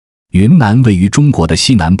云南位于中国的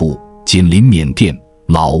西南部，紧邻缅甸、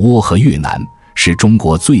老挝和越南，是中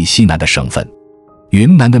国最西南的省份。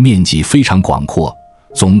云南的面积非常广阔，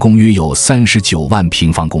总共约有39万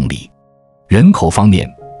平方公里。人口方面，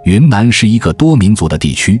云南是一个多民族的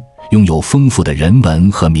地区，拥有丰富的人文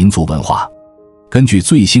和民族文化。根据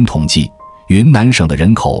最新统计，云南省的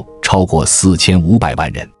人口超过4500万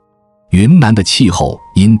人。云南的气候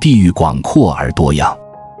因地域广阔而多样，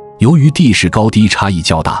由于地势高低差异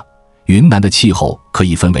较大，云南的气候可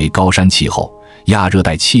以分为高山气候、亚热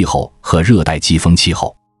带气候和热带季风气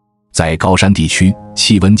候。在高山地区，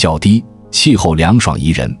气温较低，气候凉爽宜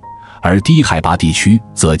人，而低海拔地区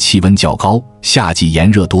则气温较高，夏季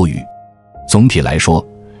炎热多雨。总体来说，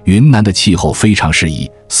云南的气候非常适宜，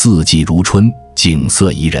四季如春，景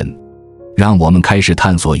色宜人。让我们开始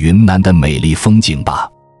探索云南的美丽风景吧。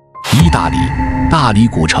大理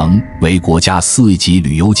古城为国家4级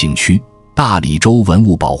旅游景区，大理州文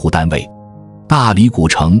物保护单位。大理古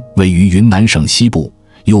城位于云南省西部，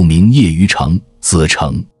又名业余城、子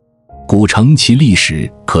城。古城其历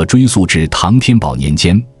史可追溯至唐天宝年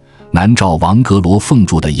间，南诏王阁罗奉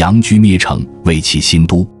筑的杨居咩城为其新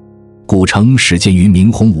都。古城始建于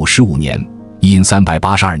明洪55年，殷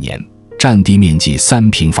382年，占地面积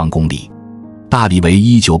3平方公里。大理为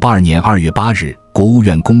1982年2月8日国务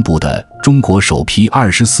院公布的中国首批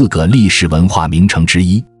24个历史文化名城之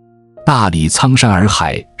一。大理苍山洱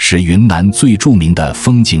海是云南最著名的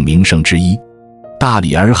风景名胜之一。大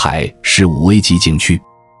理洱海是5A 级景区，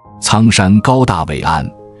苍山高大伟岸，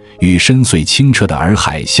与深邃清澈的洱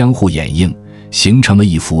海相互掩映，形成了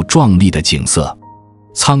一幅壮丽的景色。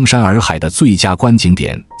苍山洱海的最佳观景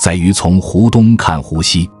点在于从湖东看湖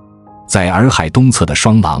西，在洱海东侧的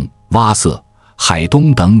双廊、洼色、海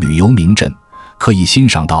东等旅游名镇，可以欣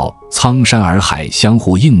赏到苍山洱海相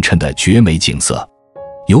互映衬的绝美景色。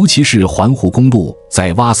尤其是环湖公路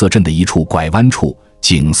在洼色镇的一处拐弯处，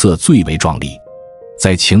景色最为壮丽。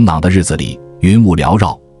在晴朗的日子里，云雾缭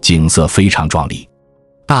绕，景色非常壮丽。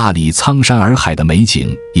大理苍山洱海的美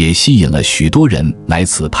景也吸引了许多人来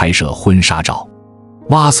此拍摄婚纱照。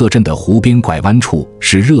洼色镇的湖边拐弯处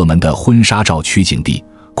是热门的婚纱照取景地，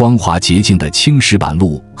光滑洁净的青石板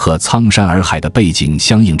路和苍山洱海的背景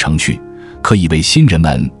相映成趣，可以为新人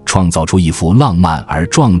们创造出一幅浪漫而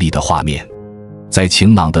壮丽的画面。在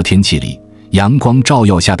晴朗的天气里，阳光照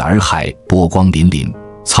耀下的洱海波光粼粼，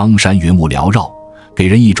苍山云雾缭绕，给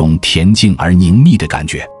人一种恬静而宁谧的感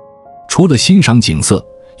觉。除了欣赏景色，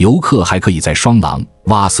游客还可以在双廊、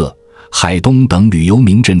洼色、海东等旅游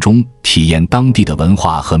名镇中体验当地的文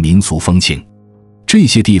化和民俗风情。这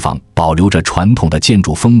些地方保留着传统的建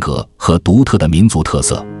筑风格和独特的民族特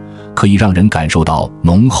色，可以让人感受到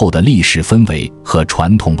浓厚的历史氛围和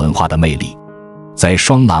传统文化的魅力。在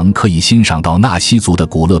双廊可以欣赏到纳西族的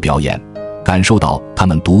古乐表演，感受到他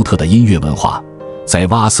们独特的音乐文化；在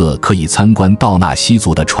洼色可以参观到纳西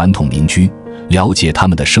族的传统民居，了解他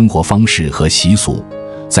们的生活方式和习俗；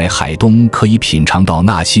在海东可以品尝到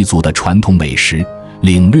纳西族的传统美食，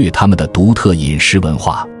领略他们的独特饮食文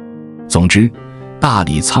化。总之，大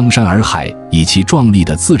理苍山洱海以其壮丽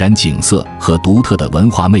的自然景色和独特的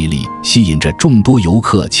文化魅力，吸引着众多游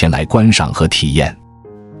客前来观赏和体验。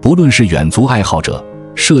不论是远足爱好者、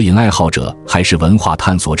摄影爱好者，还是文化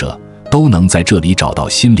探索者，都能在这里找到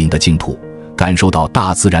心灵的净土，感受到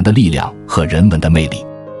大自然的力量和人文的魅力。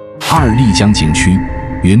丽江景区。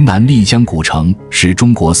云南丽江古城是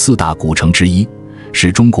中国4大古城之一，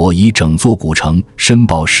是中国以整座古城申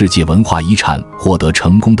报世界文化遗产获得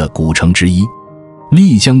成功的古城之一。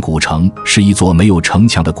丽江古城是一座没有城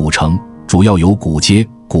墙的古城，主要由古街、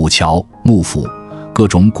古桥、幕府、各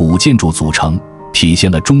种古建筑组成，体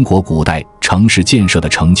现了中国古代城市建设的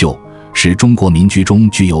成就，是中国民居中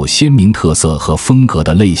具有鲜明特色和风格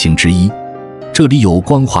的类型之一。这里有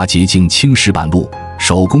光滑洁净青石板路、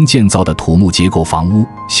手工建造的土木结构房屋、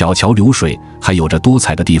小桥流水，还有着多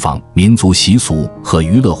彩的地方民族习俗和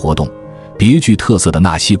娱乐活动，别具特色的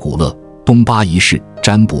纳西古乐、东巴仪式、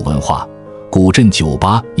占卜文化、古镇酒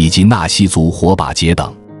吧以及纳西族火把节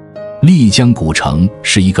等。丽江古城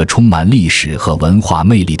是一个充满历史和文化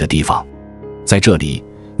魅力的地方，在这里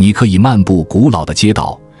你可以漫步古老的街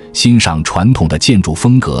道，欣赏传统的建筑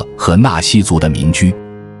风格和纳西族的民居。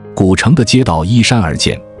古城的街道依山而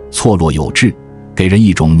建，错落有致，给人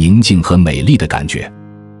一种宁静和美丽的感觉。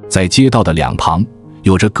在街道的两旁，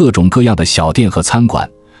有着各种各样的小店和餐馆，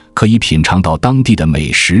可以品尝到当地的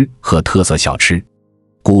美食和特色小吃。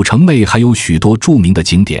古城内还有许多著名的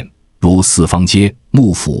景点，如四方街、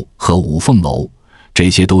幕府和五凤楼，这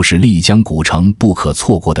些都是丽江古城不可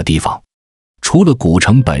错过的地方。除了古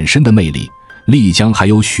城本身的魅力，丽江还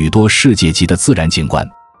有许多世界级的自然景观。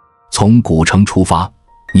从古城出发，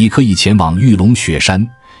你可以前往玉龙雪山，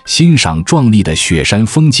欣赏壮丽的雪山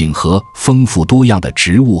风景和丰富多样的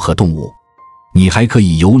植物和动物。你还可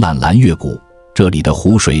以游览蓝月谷，这里的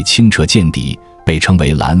湖水清澈见底，被称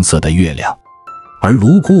为蓝色的月亮。而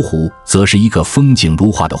泸沽湖则是一个风景如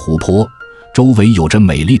画的湖泊，周围有着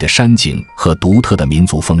美丽的山景和独特的民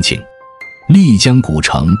族风情。丽江古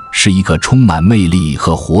城是一个充满魅力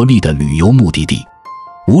和活力的旅游目的地，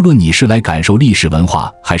无论你是来感受历史文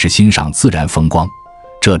化还是欣赏自然风光，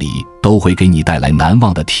这里都会给你带来难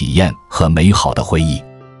忘的体验和美好的回忆。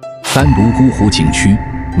三、泸沽湖景区。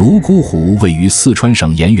泸沽湖位于四川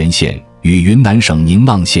省盐源县与云南省宁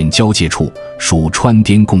蒗县交界处，属川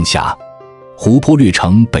滇共辖。湖泊略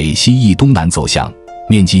呈北西翼东南走向，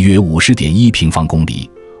面积约 50.1 平方公里，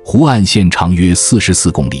湖岸线长约44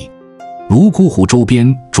公里。泸沽湖周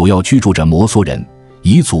边主要居住着摩梭人、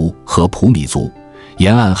彝族和普米族，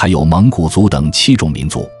沿岸还有蒙古族等7种民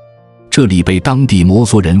族。这里被当地摩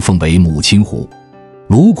梭人奉为母亲湖。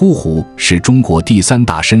泸沽湖是中国第3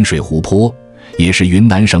大深水湖泊，也是云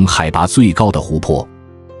南省海拔最高的湖泊。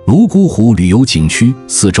泸沽湖旅游景区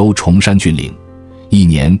四周崇山峻岭，一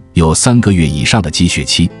年有3个月以上的积雪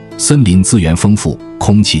期，森林资源丰富，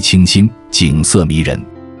空气清新，景色迷人。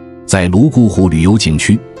在泸沽湖旅游景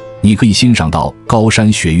区，你可以欣赏到高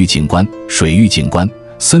山雪域景观、水域景观、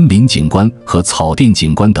森林景观和草甸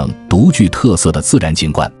景观等独具特色的自然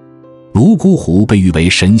景观。泸沽湖被誉为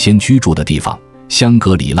神仙居住的地方，香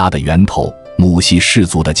格里拉的源头，母系氏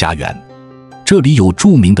族的家园。这里有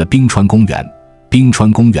著名的冰川公园，冰川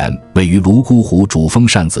公园位于泸沽湖主峰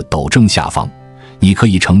扇子陡正下方，你可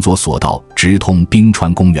以乘坐索道直通冰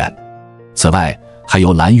川公园。此外，还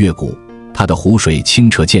有蓝月谷，它的湖水清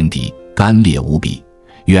澈见底，干裂无比，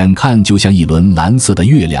远看就像一轮蓝色的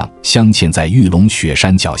月亮镶嵌在玉龙雪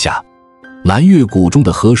山脚下。蓝月谷中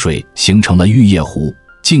的河水形成了玉叶湖、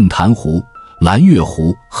净潭湖、蓝月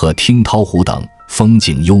湖和听涛湖等，风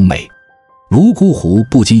景优美。泸沽湖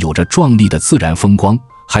不仅有着壮丽的自然风光，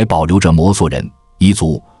还保留着摩梭人、彝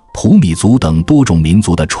族、普米族等多种民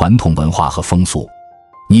族的传统文化和风俗。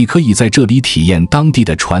你可以在这里体验当地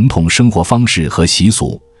的传统生活方式和习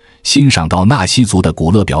俗，欣赏到纳西族的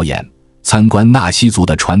古乐表演，参观纳西族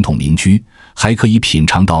的传统民居，还可以品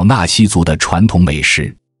尝到纳西族的传统美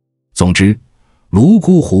食。总之，泸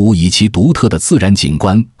沽湖以其独特的自然景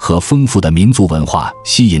观和丰富的民族文化，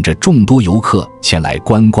吸引着众多游客前来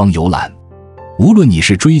观光游览。无论你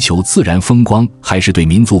是追求自然风光，还是对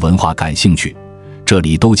民族文化感兴趣，这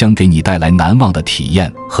里都将给你带来难忘的体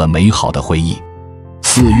验和美好的回忆。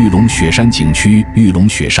四、玉龙雪山景区。玉龙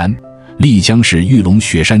雪山，丽江市玉龙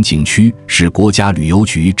雪山景区是国家旅游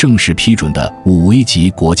局正式批准的5A 级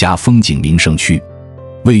国家风景名胜区，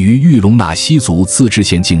位于玉龙纳西族自治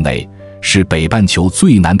县境内，是北半球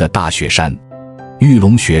最南的大雪山。玉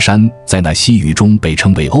龙雪山在纳西语中被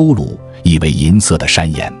称为欧鲁，意为银色的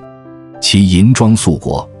山岩。其银装素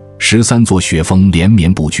裹，13座雪峰连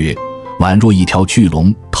绵不绝，宛若一条巨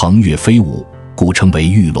龙腾跃飞舞，故称为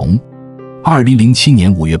玉龙。2007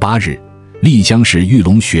年5月8日，丽江市玉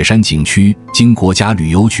龙雪山景区经国家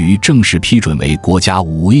旅游局正式批准为国家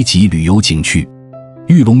5A 级旅游景区。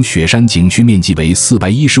玉龙雪山景区面积为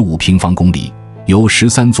415平方公里，由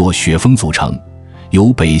13座雪峰组成，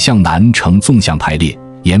由北向南呈纵向排列，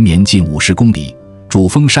延绵近50公里，主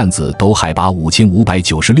峰扇子陡海拔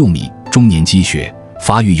5596米，终年积雪，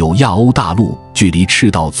发育有亚欧大陆距离赤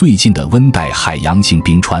道最近的温带海洋性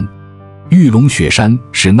冰川。玉龙雪山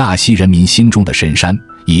是纳西人民心中的神山，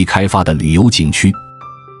已开发的旅游景区，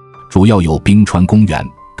主要有冰川公园、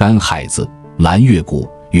干海子、蓝月谷、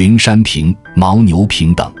云山坪、牦牛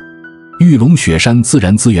坪等。玉龙雪山自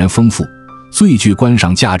然资源丰富，最具观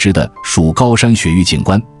赏价值的属高山雪域景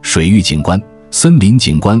观、水域景观、森林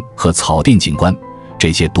景观和草甸景观。这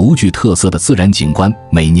些独具特色的自然景观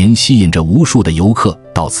每年吸引着无数的游客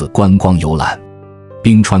到此观光游览。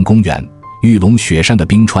冰川公园，玉龙雪山的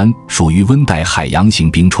冰川属于温带海洋性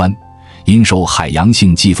冰川，因受海洋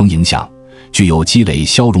性季风影响，具有积累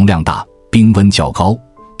消融量大、冰温较高、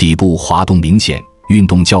底部滑动明显、运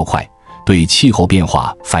动较快、对气候变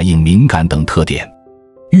化反应敏感等特点。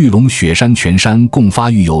玉龙雪山全山共发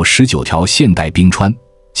育有19条现代冰川，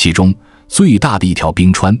其中最大的一条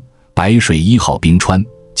冰川白水1号冰川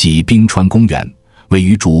即冰川公园，位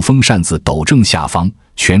于主峰扇子陡正下方，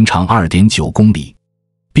全长 2.9 公里。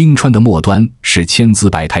冰川的末端是千姿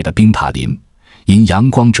百态的冰塔林，因阳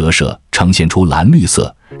光折射呈现出蓝绿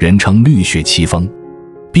色，人称绿雪奇峰。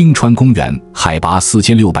冰川公园海拔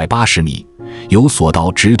4680米，有索道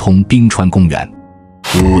直通冰川公园。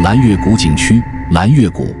五、蓝月谷景区。蓝月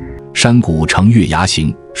谷山谷呈月牙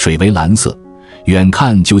形，水为蓝色，远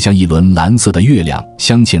看就像一轮蓝色的月亮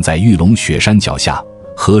镶嵌在玉龙雪山脚下，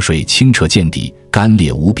河水清澈见底，干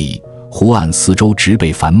冽无比，湖岸四周植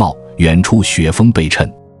被繁茂，远处雪峰背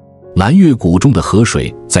衬。蓝月谷中的河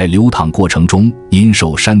水在流淌过程中因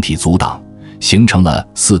受山体阻挡，形成了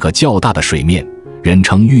4个较大的水面，人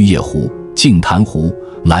称玉叶湖、净潭湖、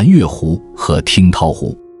蓝月湖和听涛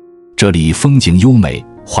湖。这里风景优美，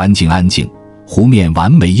环境安静，湖面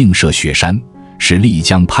完美映射雪山，是丽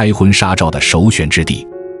江拍婚纱照的首选之地。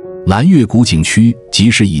蓝月谷景区即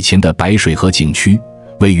是以前的白水河景区，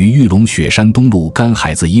位于玉龙雪山东麓干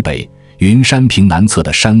海子以北、云山坪南侧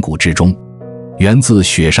的山谷之中。源自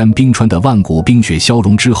雪山冰川的万古冰雪消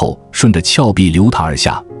融之后，顺着峭壁流淌而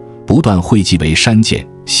下，不断汇集为山涧、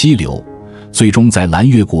溪流，最终在蓝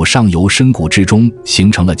月谷上游深谷之中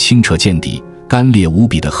形成了清澈见底、干裂无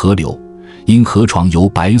比的河流。因河床由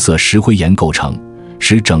白色石灰岩构成，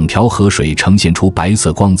使整条河水呈现出白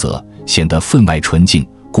色光泽，显得分外纯净，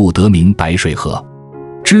故得名白水河。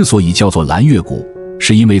之所以叫做蓝月谷，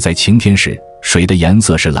是因为在晴天时水的颜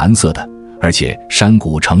色是蓝色的，而且山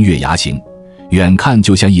谷呈月牙形，远看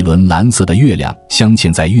就像一轮蓝色的月亮镶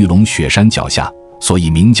嵌在玉龙雪山脚下，所以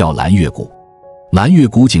名叫蓝月谷。蓝月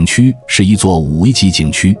谷景区是一座5A级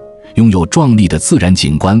景区，拥有壮丽的自然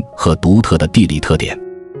景观和独特的地理特点。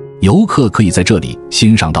游客可以在这里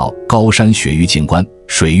欣赏到高山雪域景观、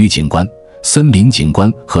水域景观、森林景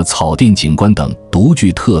观和草甸景观等独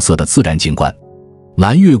具特色的自然景观。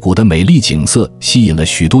蓝月谷的美丽景色吸引了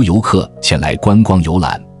许多游客前来观光游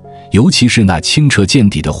览，尤其是那清澈见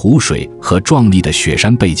底的湖水和壮丽的雪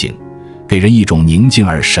山背景，给人一种宁静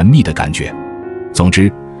而神秘的感觉。总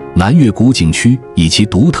之，蓝月谷景区以其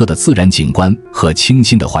独特的自然景观和清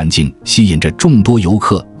新的环境，吸引着众多游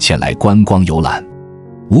客前来观光游览。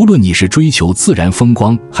无论你是追求自然风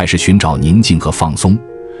光，还是寻找宁静和放松，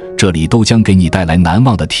这里都将给你带来难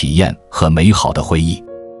忘的体验和美好的回忆。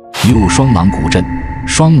一入双廊古镇，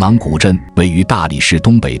双廊古镇位于大理市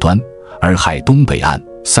东北端，洱海东北岸，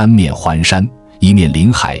三面环山，一面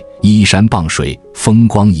临海，依山傍水，风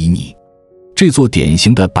光旖旎。这座典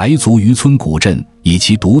型的白族渔村古镇，以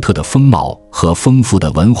其独特的风貌和丰富的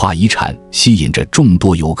文化遗产，吸引着众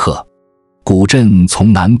多游客。古镇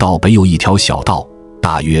从南到北有一条小道，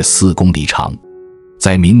大约4公里长。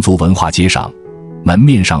在民族文化街上，门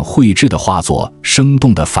面上绘制的画作生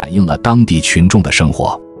动地反映了当地群众的生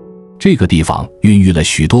活。这个地方孕育了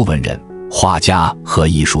许多文人、画家和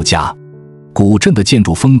艺术家。古镇的建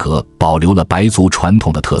筑风格保留了白族传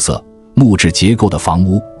统的特色，木质结构的房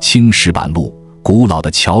屋、青石板路、古老的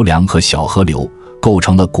桥梁和小河流，构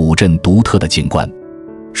成了古镇独特的景观。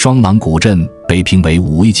双廊古镇被评为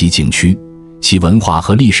5A级景区，其文化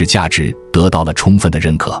和历史价值得到了充分的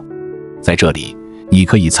认可。在这里，你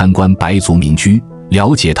可以参观白族民居，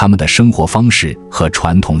了解他们的生活方式和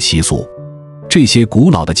传统习俗。这些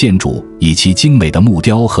古老的建筑以其精美的木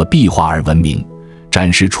雕和壁画而闻名，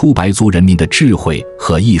展示出白族人民的智慧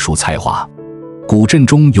和艺术才华。古镇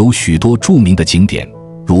中有许多著名的景点，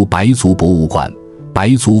如白族博物馆、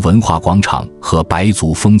白族文化广场和白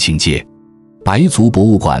族风情街。白族博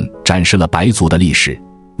物馆展示了白族的历史、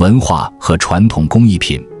文化和传统工艺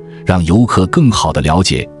品，让游客更好地了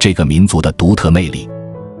解这个民族的独特魅力。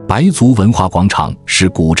白族文化广场是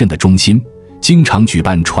古镇的中心，经常举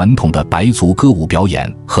办传统的白族歌舞表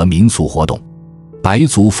演和民俗活动。白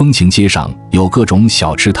族风情街上有各种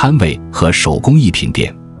小吃摊位和手工艺品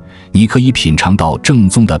店，你可以品尝到正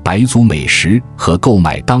宗的白族美食和购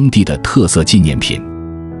买当地的特色纪念品。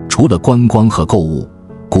除了观光和购物，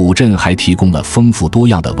古镇还提供了丰富多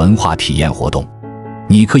样的文化体验活动。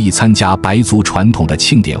你可以参加白族传统的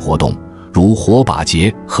庆典活动，如火把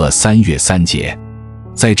节和3月3节。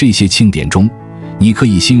在这些庆典中，你可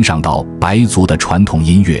以欣赏到白族的传统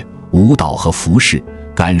音乐、舞蹈和服饰，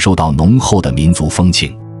感受到浓厚的民族风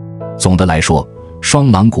情。总的来说，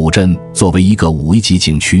双廊古镇作为一个5A级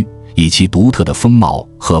景区，以其独特的风貌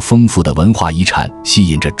和丰富的文化遗产吸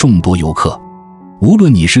引着众多游客。无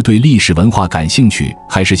论你是对历史文化感兴趣，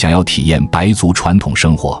还是想要体验白族传统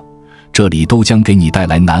生活，这里都将给你带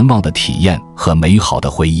来难忘的体验和美好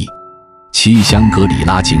的回忆。7香格里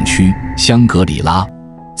拉景区。香格里拉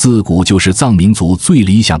自古就是藏民族最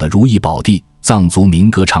理想的如意宝地。藏族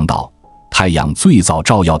民歌唱道，太阳最早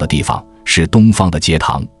照耀的地方是东方的节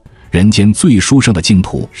堂，人间最殊胜的净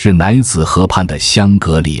土是乃子河畔的香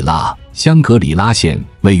格里拉。香格里拉县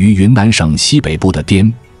位于云南省西北部的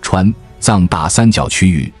滇川藏大三角区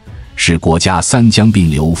域，是国家3江并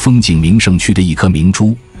流风景名胜区的一颗明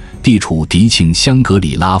珠，地处迪庆香格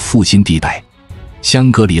里拉复兴地带。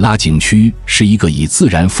香格里拉景区是一个以自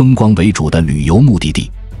然风光为主的旅游目的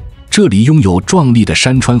地，这里拥有壮丽的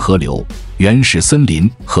山川河流、原始森林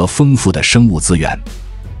和丰富的生物资源。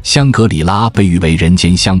香格里拉被誉为人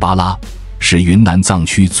间香巴拉，是云南藏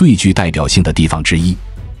区最具代表性的地方之一。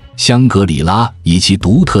香格里拉以其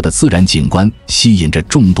独特的自然景观吸引着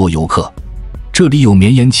众多游客。这里有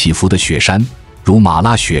绵延起伏的雪山，如马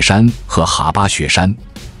拉雪山和哈巴雪山，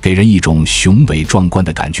给人一种雄伟壮观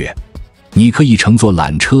的感觉。你可以乘坐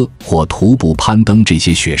缆车或徒步攀登这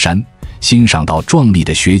些雪山，欣赏到壮丽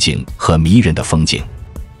的雪景和迷人的风景。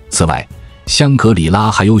此外，香格里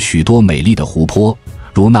拉还有许多美丽的湖泊，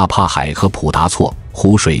如纳帕海和普达措，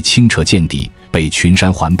湖水清澈见底，被群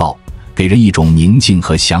山环抱，给人一种宁静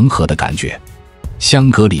和祥和的感觉。香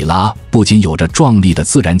格里拉不仅有着壮丽的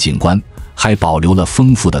自然景观，还保留了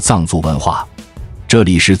丰富的藏族文化。这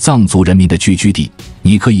里是藏族人民的聚居地，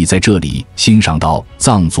你可以在这里欣赏到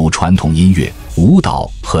藏族传统音乐、舞蹈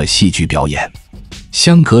和戏剧表演。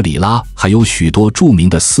香格里拉还有许多著名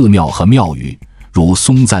的寺庙和庙宇，如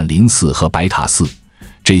松赞林寺和白塔寺，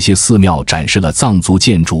这些寺庙展示了藏族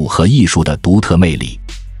建筑和艺术的独特魅力。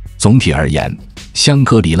总体而言，香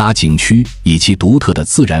格里拉景区以其独特的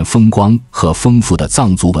自然风光和丰富的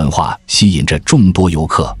藏族文化吸引着众多游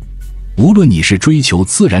客。无论你是追求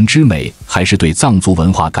自然之美，还是对藏族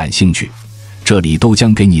文化感兴趣，这里都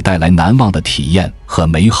将给你带来难忘的体验和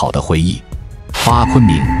美好的回忆。昆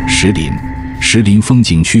明石林。石林风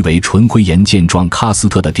景区为纯灰岩渐状喀斯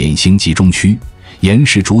特的典型集中区，岩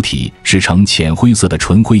石主体是呈浅灰色的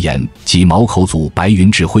纯灰岩及毛口组白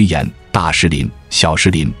云质灰岩、大石林、小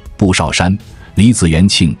石林、布少山、李子元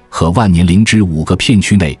庆和万年灵芝5个片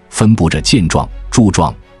区内分布着剑状、柱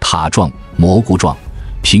状、塔状、蘑菇状、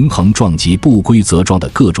平衡状及不规则状的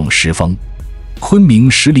各种石峰。昆明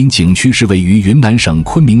石林景区是位于云南省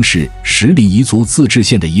昆明市石林彝族自治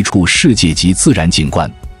县的一处世界级自然景观。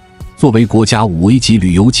作为国家5A 级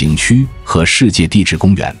旅游景区和世界地质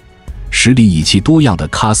公园，石林以其多样的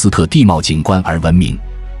喀斯特地貌景观而闻名。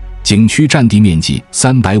景区占地面积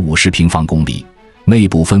350平方公里，内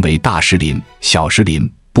部分为大石林、小石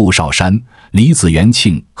林、布少山、李子元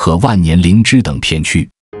庆和万年灵芝等片区。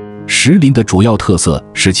石林的主要特色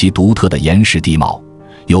是其独特的岩石地貌，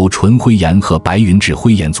由纯灰岩和白云质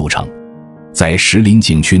灰岩组成。在石林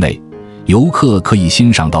景区内，游客可以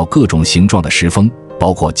欣赏到各种形状的石峰，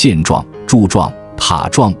包括剑状、柱状、塔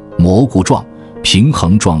状、蘑菇状、平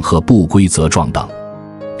衡状和不规则状等。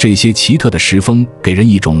这些奇特的石峰给人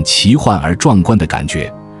一种奇幻而壮观的感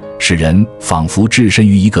觉，使人仿佛置身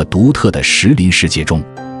于一个独特的石林世界中。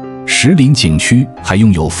石林景区还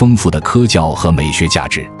拥有丰富的科教和美学价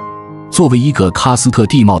值。作为一个喀斯特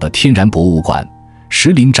地貌的天然博物馆，石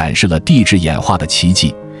林展示了地质演化的奇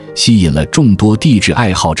迹，吸引了众多地质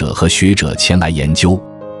爱好者和学者前来研究。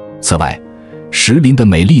此外，石林的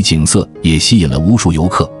美丽景色也吸引了无数游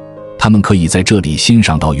客，他们可以在这里欣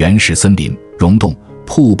赏到原始森林、溶洞、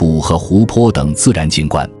瀑布和湖泊等自然景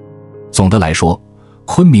观。总的来说，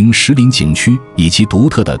昆明石林景区以其独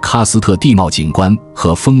特的喀斯特地貌景观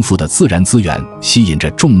和丰富的自然资源吸引着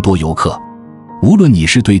众多游客。无论你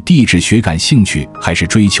是对地质学感兴趣，还是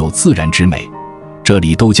追求自然之美，这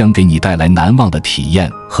里都将给你带来难忘的体验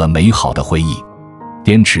和美好的回忆。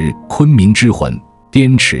滇池，昆明之魂。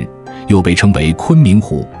滇池又被称为昆明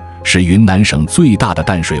湖，是云南省最大的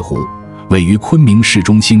淡水湖，位于昆明市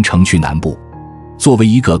中心城区南部。作为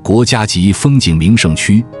一个国家级风景名胜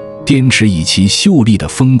区，滇池以其秀丽的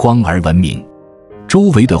风光而闻名。周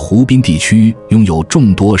围的湖滨地区拥有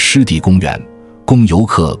众多湿地公园，供游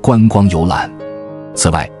客观光游览。此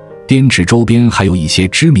外，滇池周边还有一些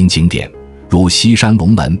知名景点，如西山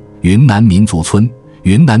龙门、云南民族村、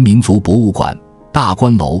云南民族博物馆、大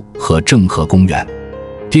观楼和郑和公园。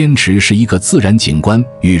滇池是一个自然景观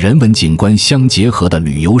与人文景观相结合的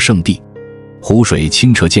旅游胜地。湖水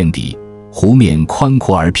清澈见底，湖面宽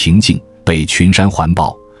阔而平静，被群山环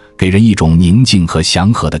抱，给人一种宁静和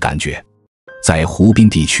祥和的感觉。在湖滨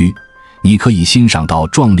地区，你可以欣赏到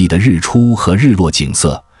壮丽的日出和日落景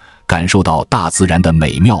色，感受到大自然的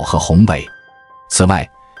美妙和宏伟。此外，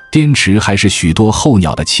滇池还是许多候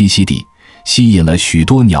鸟的栖息地，吸引了许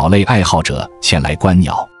多鸟类爱好者前来观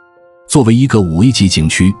鸟。作为一个5A级景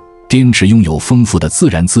区，滇池拥有丰富的自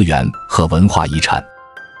然资源和文化遗产。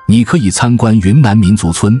你可以参观云南民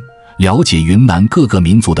族村，了解云南各个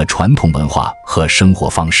民族的传统文化和生活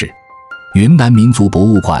方式。云南民族博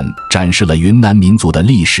物馆展示了云南民族的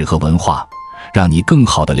历史和文化，让你更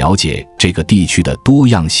好地了解这个地区的多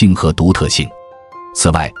样性和独特性。此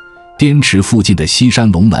外，滇池附近的西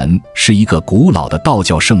山龙门是一个古老的道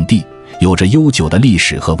教圣地，有着悠久的历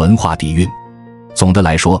史和文化底蕴。总的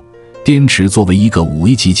来说，滇池作为一个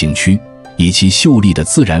5A级景区，以其秀丽的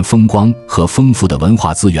自然风光和丰富的文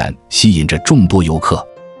化资源吸引着众多游客。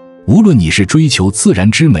无论你是追求自然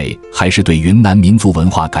之美，还是对云南民族文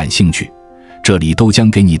化感兴趣，这里都将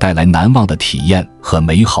给你带来难忘的体验和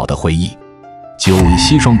美好的回忆。9.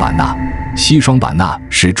 西双版纳。西双版纳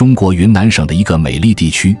是中国云南省的一个美丽地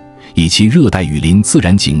区，以其热带雨林自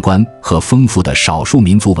然景观和丰富的少数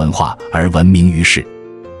民族文化而闻名于世。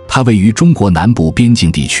它位于中国南部边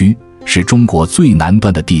境地区，是中国最南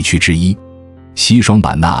端的地区之一。西双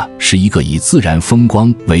版纳是一个以自然风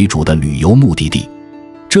光为主的旅游目的地，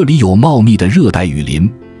这里有茂密的热带雨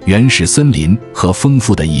林、原始森林和丰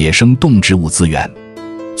富的野生动植物资源。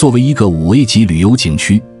作为一个5A 级旅游景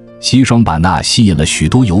区，西双版纳吸引了许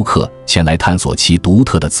多游客前来探索其独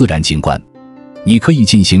特的自然景观。你可以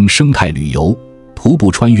进行生态旅游，徒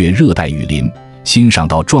步穿越热带雨林，欣赏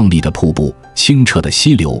到壮丽的瀑布、清澈的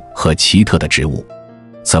溪流和奇特的植物。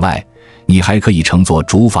此外，你还可以乘坐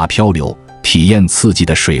竹筏漂流，体验刺激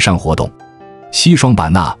的水上活动。西双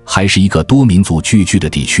版纳还是一个多民族聚居的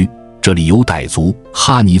地区，这里有傣族、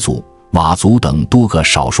哈尼族、佤族等多个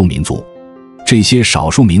少数民族。这些少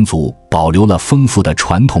数民族保留了丰富的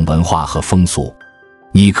传统文化和风俗，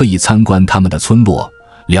你可以参观他们的村落，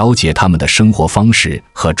了解他们的生活方式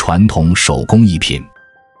和传统手工艺品。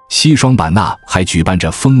西双版纳还举办着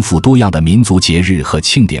丰富多样的民族节日和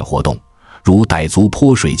庆典活动，如傣族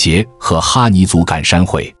泼水节和哈尼族赶山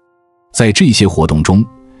会。在这些活动中，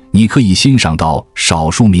你可以欣赏到少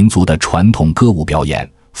数民族的传统歌舞表演、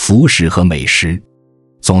服饰和美食。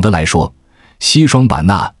总的来说，西双版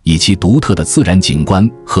纳以其独特的自然景观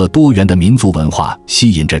和多元的民族文化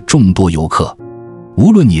吸引着众多游客。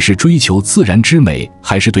无论你是追求自然之美，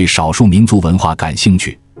还是对少数民族文化感兴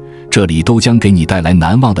趣，这里都将给你带来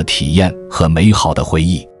难忘的体验和美好的回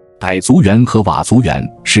忆。傣族园和佤族园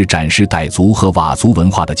是展示傣族和佤族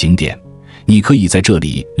文化的景点，你可以在这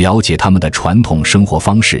里了解他们的传统生活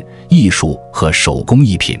方式、艺术和手工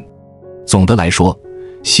艺品。总的来说，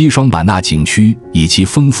西双版纳景区以其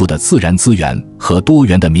丰富的自然资源和多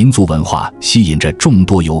元的民族文化吸引着众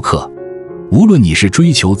多游客。无论你是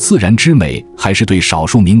追求自然之美，还是对少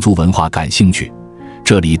数民族文化感兴趣，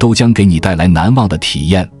这里都将给你带来难忘的体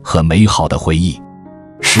验和美好的回忆。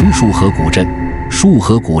树河古镇。束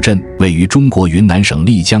河古镇位于中国云南省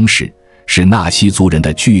丽江市，是纳西族人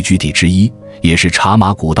的聚居地之一，也是茶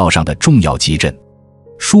马古道上的重要集镇。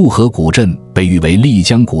束河古镇被誉为丽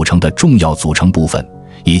江古城的重要组成部分，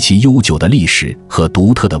以其悠久的历史和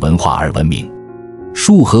独特的文化而闻名。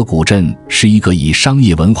束河古镇是一个以商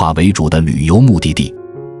业文化为主的旅游目的地，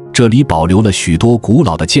这里保留了许多古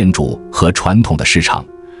老的建筑和传统的市场，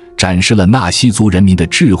展示了纳西族人民的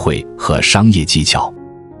智慧和商业技巧。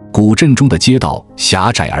古镇中的街道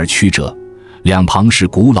狭窄而曲折，两旁是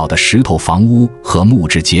古老的石头房屋和木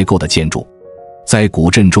质结构的建筑。在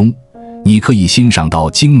古镇中，你可以欣赏到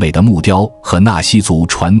精美的木雕和纳西族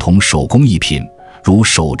传统手工艺品，如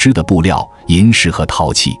手织的布料、银饰和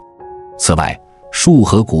陶器。此外，束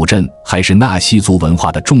河古镇还是纳西族文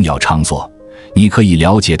化的重要场所，你可以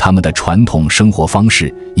了解他们的传统生活方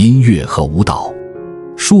式、音乐和舞蹈。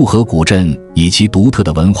束河古镇以其独特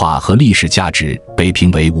的文化和历史价值被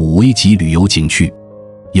评为5A 级旅游景区，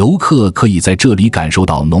游客可以在这里感受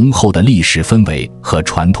到浓厚的历史氛围和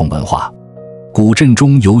传统文化。古镇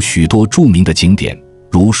中有许多著名的景点，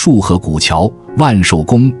如束河古桥、万寿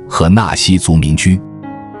宫和纳西族民居。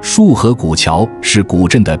束河古桥是古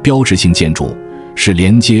镇的标志性建筑，是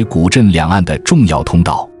连接古镇两岸的重要通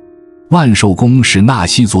道。万寿宫是纳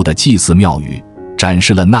西族的祭祀庙宇，展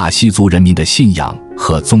示了纳西族人民的信仰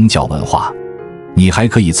和宗教文化。你还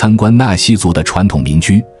可以参观纳西族的传统民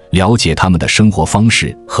居，了解他们的生活方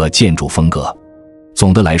式和建筑风格。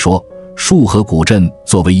总的来说，束河古镇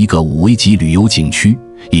作为一个5A 级旅游景区，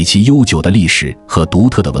以其悠久的历史和独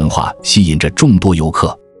特的文化吸引着众多游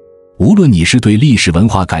客。无论你是对历史文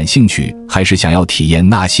化感兴趣，还是想要体验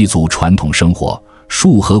纳西族传统生活，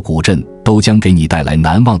束河古镇都将给你带来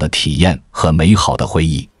难忘的体验和美好的回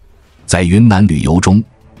忆。在云南旅游中，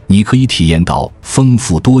你可以体验到丰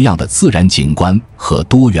富多样的自然景观和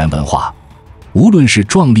多元文化。无论是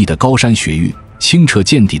壮丽的高山雪域、清澈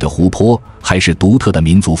见底的湖泊，还是独特的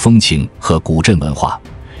民族风情和古镇文化，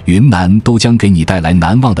云南都将给你带来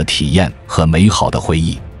难忘的体验和美好的回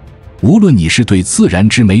忆。无论你是对自然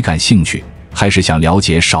之美感兴趣，还是想了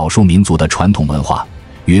解少数民族的传统文化，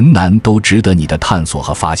云南都值得你的探索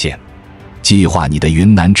和发现。计划你的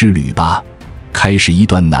云南之旅吧，开始一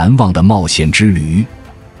段难忘的冒险之旅。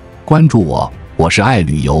关注我，我是爱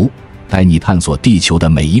旅游，带你探索地球的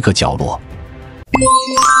每一个角落。